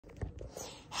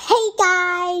Hey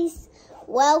guys,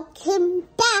 welcome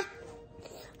back.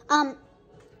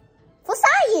 For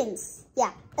science.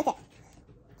 Yeah, okay.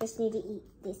 Just need to eat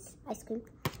this ice cream.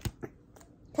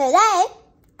 Today,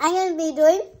 I'm going to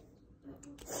be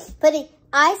putting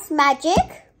ice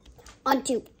magic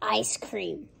onto ice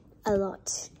cream a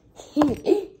lot.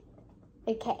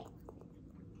 Okay.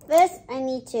 First, I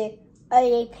need to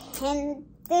open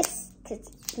this because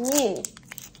it's new.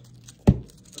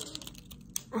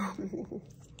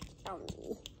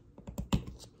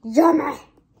 Yummy!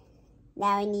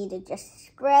 Now I need to just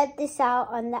spread this out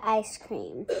on the ice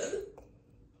cream.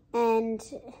 And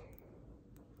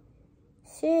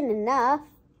soon enough,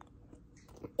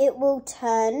 it will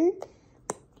turn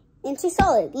into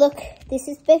solid. Look, this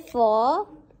is before,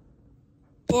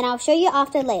 and I'll show you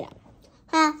after later.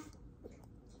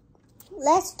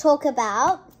 Let's talk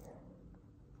about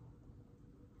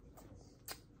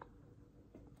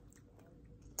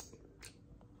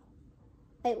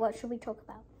wait, what should we talk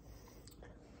about?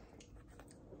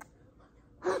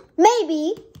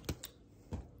 Maybe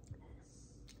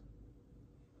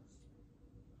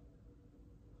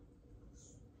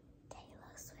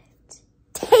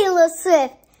Taylor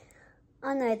Swift.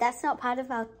 Oh no, that's not part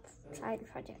of our side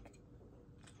project.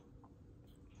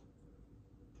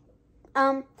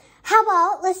 How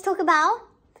about let's talk about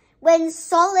when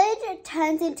solid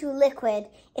turns into liquid,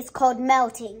 it's called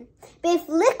melting. But if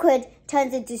liquid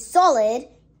turns into solid,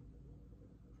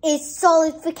 it's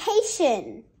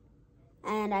solidification.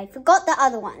 And I forgot the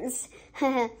other ones.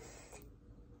 I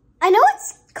know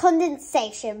it's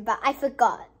condensation, but I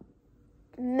forgot.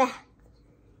 Meh.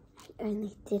 I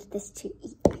only did this to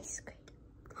eat ice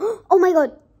cream. Oh my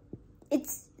god.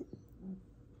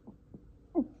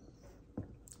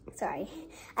 Sorry.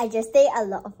 I just ate a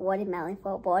lot of watermelon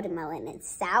for watermelon and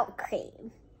sour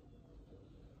cream.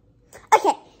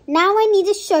 Okay, now I need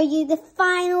to show you the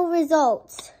final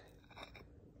results.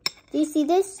 Do you see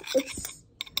this? It's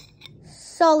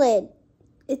solid.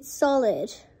 It's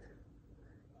solid.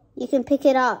 You can pick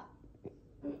it up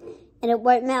and it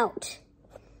won't melt.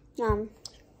 Yum.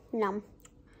 Yum.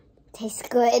 Tastes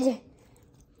good.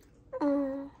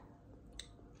 Yum.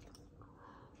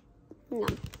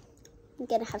 I'm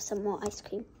gonna have some more ice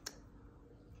cream.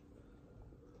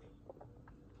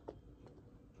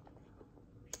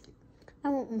 I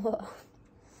want more.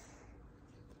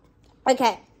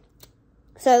 Okay,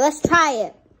 so let's try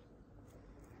it.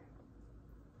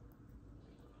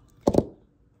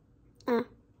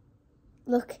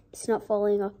 Look, it's not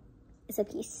falling off. It's a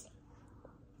piece.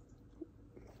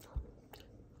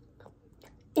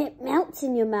 It melts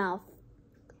in your mouth.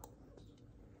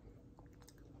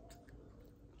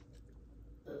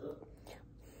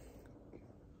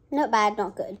 Not bad,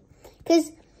 not good.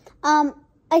 Because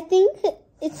I think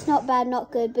it's not bad,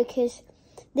 not good because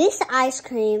this ice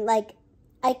cream, like,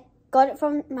 I got it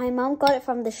from, my mom got it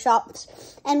from the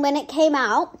shops. And when it came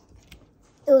out,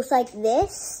 it was like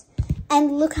this.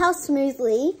 And look how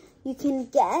smoothly you can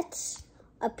get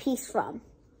a piece from.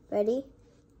 Ready?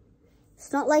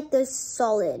 It's not like those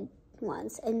solid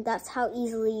ones. And that's how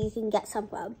easily you can get some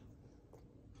from.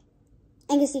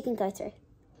 I guess you can go through.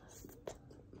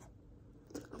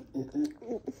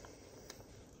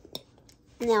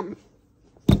 Yum.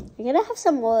 I'm gonna have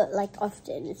some more like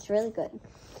often. It's really good.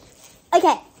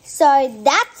 Okay, so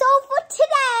that's all for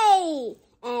today.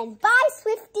 And bye,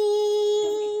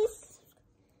 Swifties.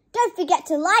 Don't forget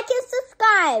to like and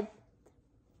subscribe.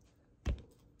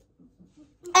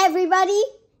 Everybody,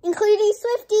 including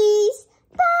Swifties.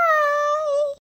 Bye.